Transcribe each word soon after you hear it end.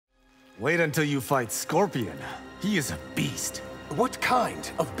Wait until you fight Scorpion. He is a beast. What kind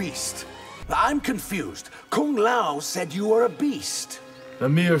of beast? I'm confused. Kung Lao said you are a beast. A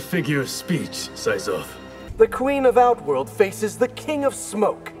mere figure of speech, Saizov. The Queen of Outworld faces the King of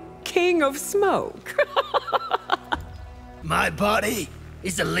Smoke. King of Smoke. My body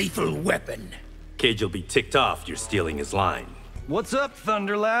is a lethal weapon. Cage will be ticked off you're stealing his line. What's up,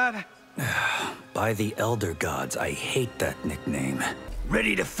 Thunder Lad? By the Elder Gods, I hate that nickname.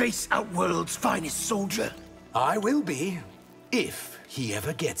 Ready to face Outworld's finest soldier? I will be, if he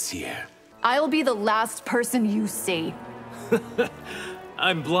ever gets here. I'll be the last person you see.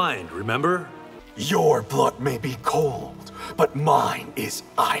 I'm blind, remember? Your blood may be cold, but mine is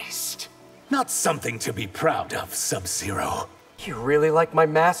iced. Not something to be proud of, Sub-Zero. You really like my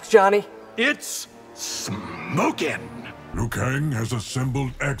mask, Johnny? It's smokin'. Liu Kang has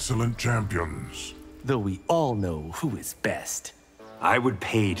assembled excellent champions. Though we all know who is best. I would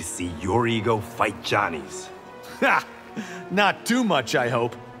pay to see your ego fight Johnny's. Ha! Not too much, I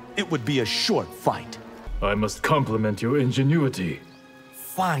hope. It would be a short fight. I must compliment your ingenuity.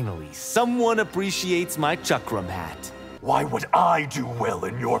 Finally, someone appreciates my chakram hat. Why would I do well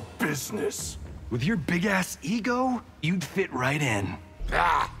in your business? With your big-ass ego, you'd fit right in.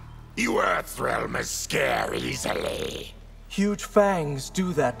 You Earthrealmers scare easily. Huge fangs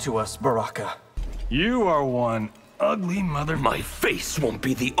do that to us, Baraka. You are one ugly mother... My face won't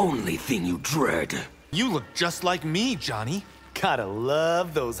be the only thing you dread. You look just like me, Johnny. Gotta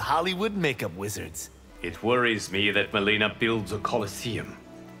love those Hollywood makeup wizards. It worries me that Melina builds a coliseum.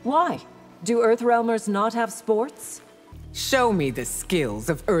 Why? Do Earthrealmers not have sports? Show me the skills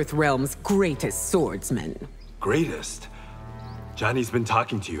of Earthrealm's greatest swordsman. Greatest? Johnny's been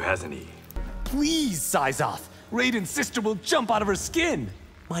talking to you, hasn't he? Please, Saizov. Raiden's sister will jump out of her skin.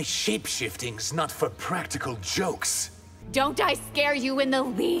 My shape-shifting's not for practical jokes. Don't I scare you in the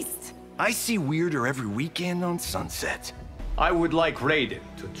least? I see Weirder every weekend on Sunset. I would like Raiden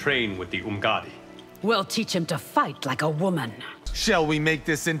to train with the Umgadi. We'll teach him to fight like a woman. Shall we make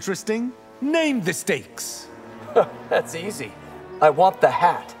this interesting? Name the stakes. That's easy. I want the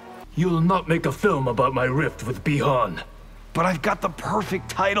hat. You'll not make a film about my rift with Bihan. But I've got the perfect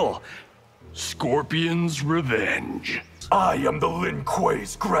title. Scorpion's Revenge. I am the Lin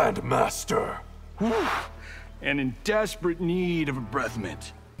Kuei's Grand Master. And in desperate need of a breath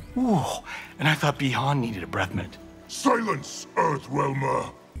mint. Ooh, and I thought Bihan needed a breath mint. Silence,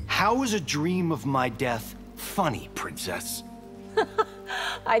 Earthrealmer! How is a dream of my death funny, princess?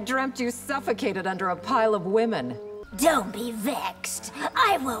 I dreamt you suffocated under a pile of women. Don't be vexed.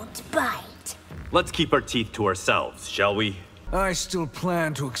 I won't bite. Let's keep our teeth to ourselves, shall we? I still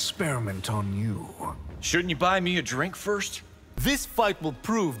plan to experiment on you. Shouldn't you buy me a drink first? This fight will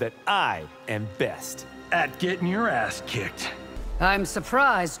prove that I am best. At getting your ass kicked. I'm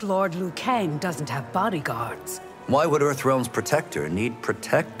surprised Lord Liu Kang doesn't have bodyguards. Why would Earthrealm's protector need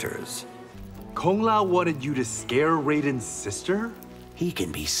protectors? Kung Lao wanted you to scare Raiden's sister? He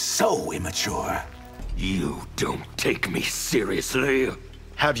can be so immature. You don't take me seriously.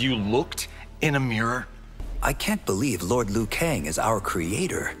 Have you looked in a mirror? I can't believe Lord Liu Kang is our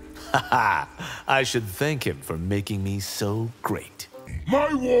creator. Haha, I should thank him for making me so great.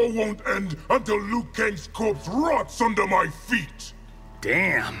 My war won't end until Liu Kang's corpse rots under my feet!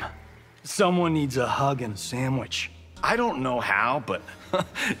 Damn. Someone needs a hug and a sandwich. I don't know how, but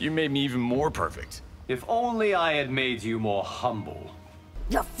you made me even more perfect. If only I had made you more humble.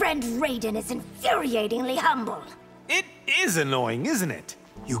 Your friend Raiden is infuriatingly humble. It is annoying, isn't it?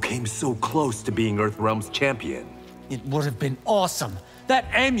 You came so close to being Earthrealm's champion. It would have been awesome. That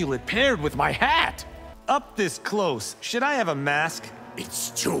amulet paired with my hat. Up this close, should I have a mask? It's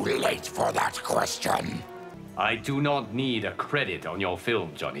too late for that question. I do not need a credit on your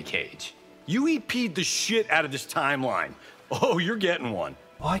film, Johnny Cage. You EP'd the shit out of this timeline. Oh, you're getting one.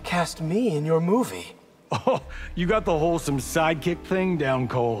 Why cast me in your movie? Oh, you got the wholesome sidekick thing down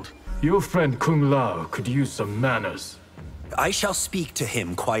cold. Your friend Kung Lao could use some manners. I shall speak to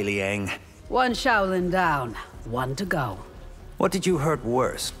him, Kuai Liang. One Shaolin down, one to go. What did you hurt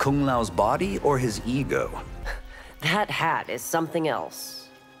worse, Kung Lao's body or his ego? That hat is something else.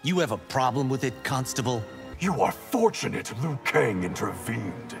 You have a problem with it, Constable? You are fortunate Liu Kang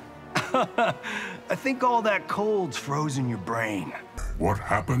intervened. I think all that cold's frozen your brain. What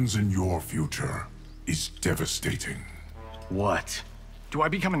happens in your future is devastating. What? Do I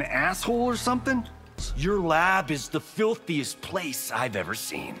become an asshole or something? Your lab is the filthiest place I've ever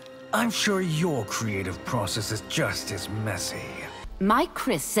seen. I'm sure your creative process is just as messy. My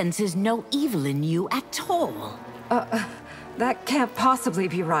Chris senses no evil in you at all. That can't possibly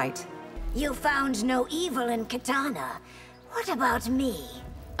be right. You found no evil in Katana. What about me?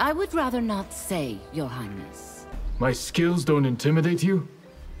 I would rather not say, Your Highness. My skills don't intimidate you?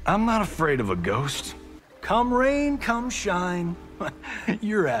 I'm not afraid of a ghost. Come rain, come shine.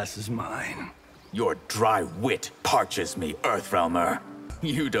 Your ass is mine. Your dry wit parches me, Earthrealmer.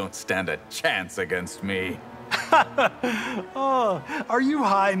 You don't stand a chance against me. Oh, are you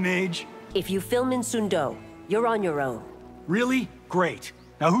high, Mage? If you film in Sundo, you're on your own. Really? Great.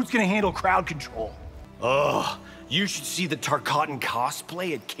 Now who's gonna handle crowd control? Ugh, you should see the Tarkatan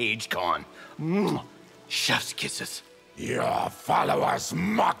cosplay at CageCon. Chef's kisses. Your followers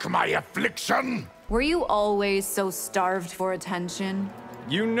mock my affliction? Were you always so starved for attention?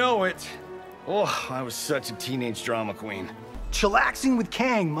 You know it. Oh, I was such a teenage drama queen. Chillaxing with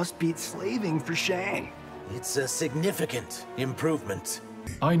Kang must beat slaving for Shang. It's a significant improvement.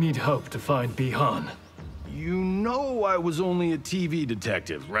 I need help to find Bihan. You know I was only a TV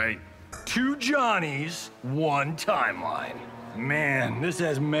detective, right? 2 Johnnies, 1 timeline. Man, this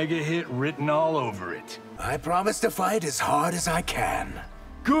has mega hit written all over it. I promise to fight as hard as I can.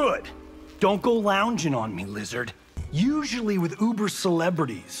 Good. Don't go lounging on me, Lizard. Usually with uber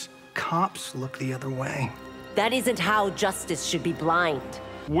celebrities, cops look the other way. That isn't how justice should be blind.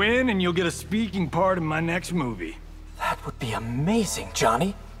 Win and you'll get a speaking part in my next movie. That would be amazing,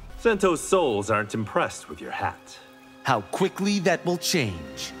 Johnny. Sento's souls aren't impressed with your hat. How quickly that will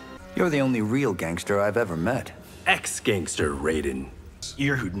change. You're the only real gangster I've ever met. Ex-gangster, Raiden.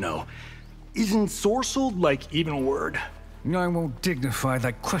 Ear who'd know. Isn't sorcelled like even a word? I won't dignify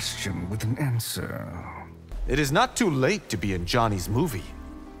that question with an answer. It is not too late to be in Johnny's movie.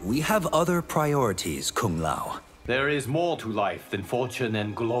 We have other priorities, Kung Lao. There is more to life than fortune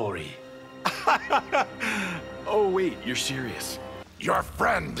and glory. Oh wait, you're serious. Your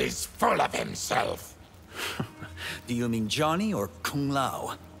friend is full of himself. Do you mean Johnny or Kung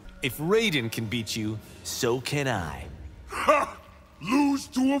Lao? If Raiden can beat you, so can I. Ha! Lose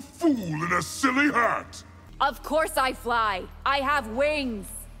to a fool in a silly hat! Of course I fly. I have wings.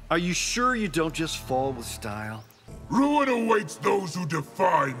 Are you sure you don't just fall with style? Ruin awaits those who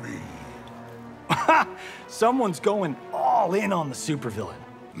defy me. Someone's going all in on the supervillain.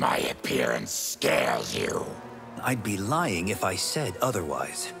 My appearance scares you. I'd be lying if I said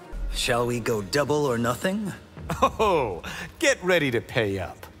otherwise. Shall we go double or nothing? Oh, get ready to pay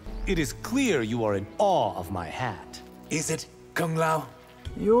up. It is clear you are in awe of my hat. Is it, Kung Lao?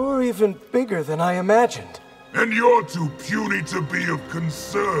 You're even bigger than I imagined. And you're too puny to be of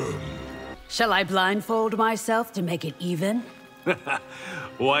concern. Shall I blindfold myself to make it even?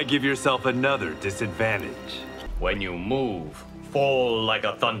 Why give yourself another disadvantage? When you move, fall like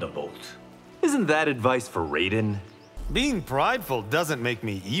a thunderbolt. Isn't that advice for Raiden? Being prideful doesn't make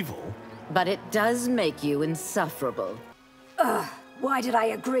me evil. But it does make you insufferable. Ugh, why did I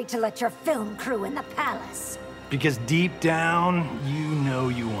agree to let your film crew in the palace? Because deep down, you know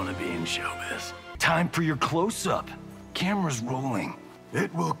you want to be in showbiz. Time for your close-up. Camera's rolling.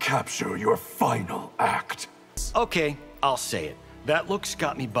 It will capture your final act. Okay, I'll say it. That look's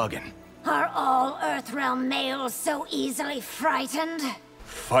got me bugging. Are all Earthrealm males so easily frightened?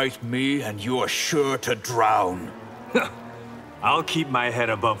 Fight me and you're sure to drown. I'll keep my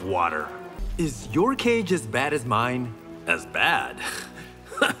head above water. Is your cage as bad as mine? As bad?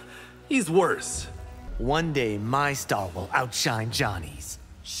 He's worse. One day my star will outshine Johnny's.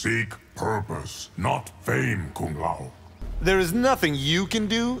 Seek purpose, not fame, Kung Lao. There is nothing you can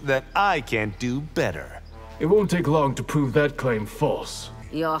do that I can't do better. It won't take long to prove that claim false.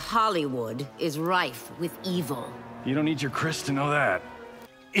 Your Hollywood is rife with evil. You don't need your Chris to know that.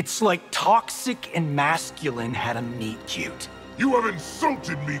 It's like toxic and masculine had a meet cute. You have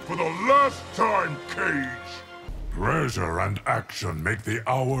insulted me for the last time, Cage. Pressure and action make the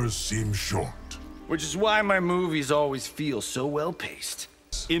hours seem short. Which is why my movies always feel so well-paced.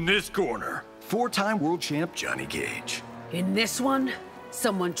 In this corner, 4-time world champ Johnny Cage. In this one,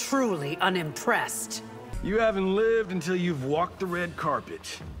 someone truly unimpressed. You haven't lived until you've walked the red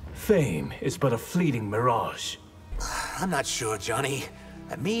carpet. Fame is but a fleeting mirage. I'm not sure, Johnny.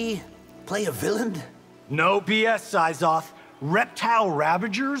 Me? Play a villain? No BS, Size-Off. Reptile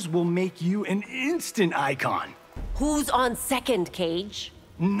Ravagers will make you an instant icon. Who's on second, Cage?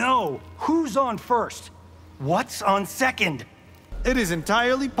 No, who's on first? What's on second? It is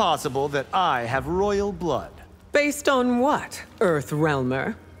entirely possible that I have royal blood. Based on what,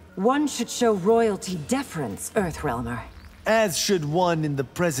 Earthrealmer? One should show royalty deference, Earthrealmer. As should one in the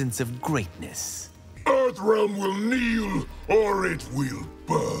presence of greatness. Earthrealm will kneel, or it will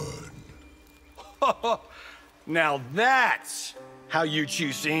burn. Now that's how you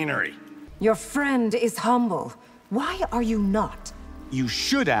choose scenery. Your friend is humble. Why are you not? You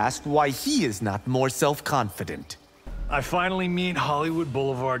should ask why he is not more self-confident. I finally meet Hollywood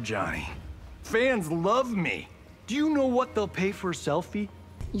Boulevard Johnny. Fans love me. Do you know what they'll pay for a selfie?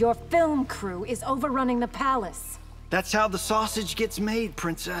 Your film crew is overrunning the palace. That's how the sausage gets made,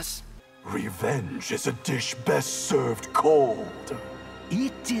 Princess. Revenge is a dish best served cold.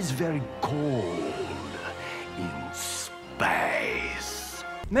 It is very cold in space.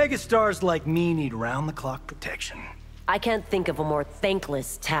 Megastars like me need round-the-clock protection. I can't think of a more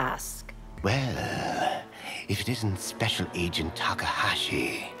thankless task. Well, if it isn't Special Agent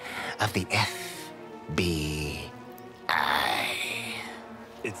Takahashi of the FBI.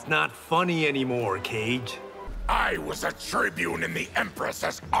 It's not funny anymore, Cage. I was a tribune in the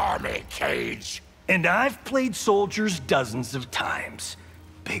Empress's army, Cage. And I've played soldiers dozens of times.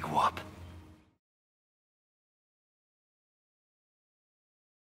 Big whoop.